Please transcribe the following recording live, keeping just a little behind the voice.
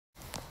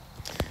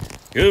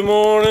Good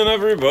morning,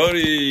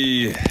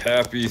 everybody.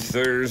 Happy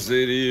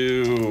Thursday to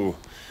you.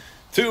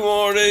 2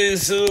 more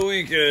days to the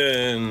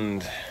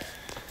weekend.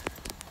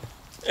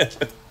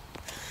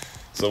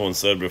 Someone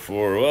said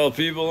before, well,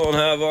 people don't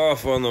have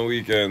off on the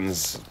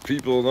weekends. They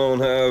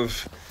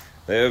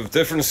have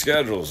different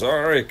schedules.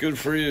 All right, good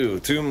for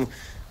you.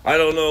 I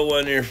don't know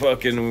when your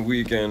fucking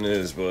weekend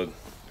is, but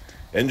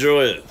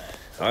enjoy it.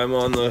 I'm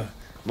on the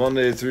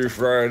Monday through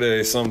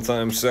Friday,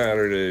 sometimes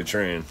Saturday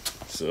train.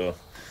 So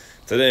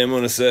today I'm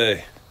going to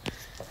say,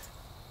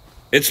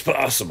 it's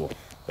possible.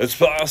 It's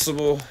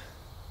possible.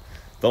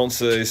 Don't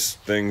say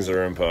things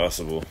are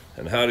impossible.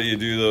 And how do you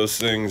do those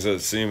things that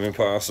seem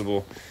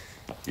impossible?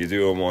 You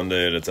do them one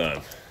day at a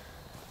time.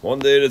 One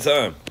day at a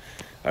time.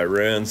 I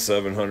ran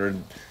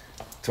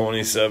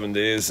 727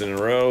 days in a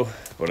row,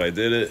 but I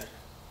did it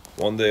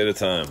one day at a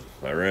time.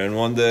 I ran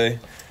one day,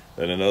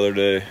 then another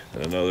day,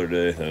 then another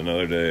day, then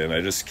another day, and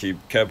I just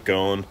kept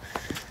going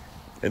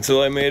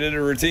until I made it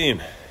a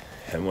routine.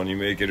 And when you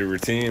make it a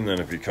routine,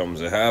 then it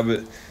becomes a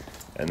habit.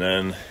 And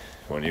then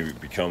when it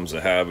becomes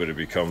a habit, it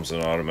becomes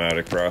an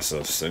automatic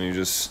process. Then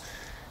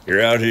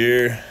you're out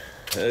here,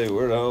 hey,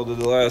 where the hell did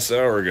the last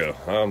hour go?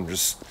 I'm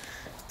just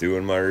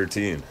doing my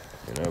routine.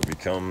 It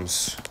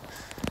becomes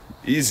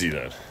easy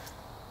then.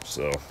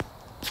 So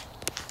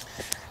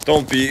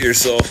don't beat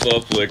yourself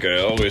up. Like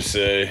I always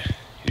say,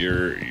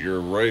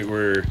 you're right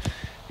where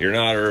you're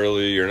not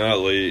early, you're not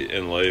late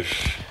in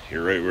life.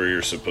 You're right where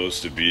you're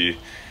supposed to be.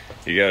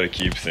 You got to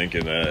keep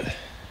thinking that,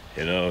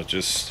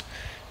 just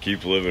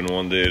keep living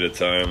one day at a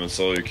time. That's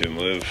all you can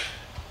live.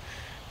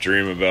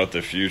 Dream about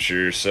the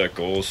future, set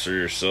goals for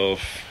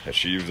yourself,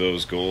 achieve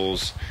those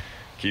goals,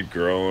 keep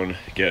growing,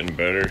 getting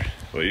better.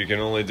 But you can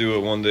only do it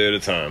one day at a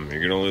time.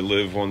 You can only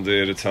live one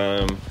day at a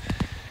time.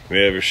 You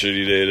may have a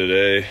shitty day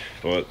today,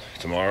 but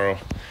tomorrow,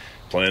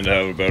 plan to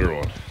have a better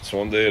one. It's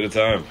one day at a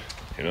time.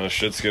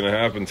 Shit's gonna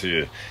happen to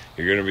you.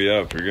 You're gonna be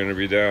up, you're gonna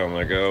be down,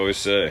 like I always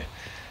say.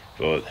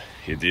 But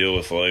you deal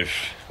with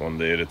life one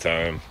day at a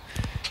time.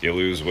 You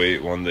lose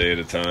weight one day at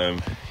a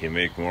time. You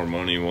make more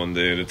money one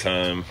day at a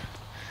time.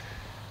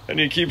 And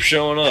you keep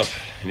showing up.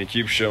 And you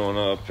keep showing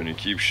up. And you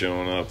keep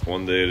showing up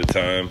one day at a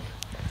time.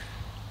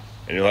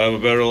 And you'll have a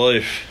better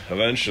life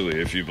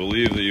eventually. If you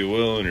believe that you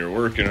will and you're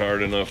working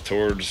hard enough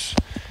towards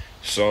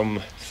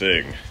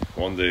something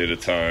one day at a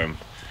time,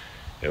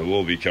 it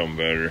will become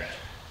better.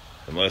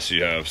 Unless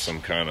you have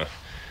some kind of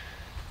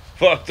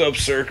fucked up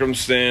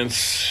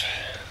circumstance.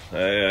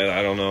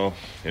 I don't know.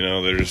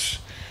 There's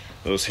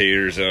those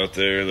haters out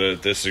there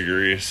that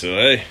disagree. So,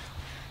 hey,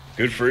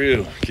 good for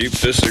you. Keep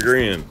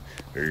disagreeing.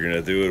 You're going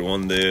to do it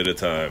one day at a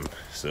time.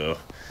 So,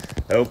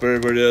 I hope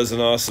everybody has an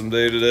awesome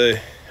day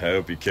today. I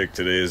hope you kick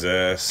today's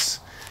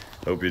ass.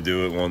 Hope you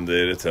do it one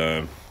day at a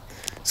time.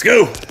 Let's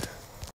go!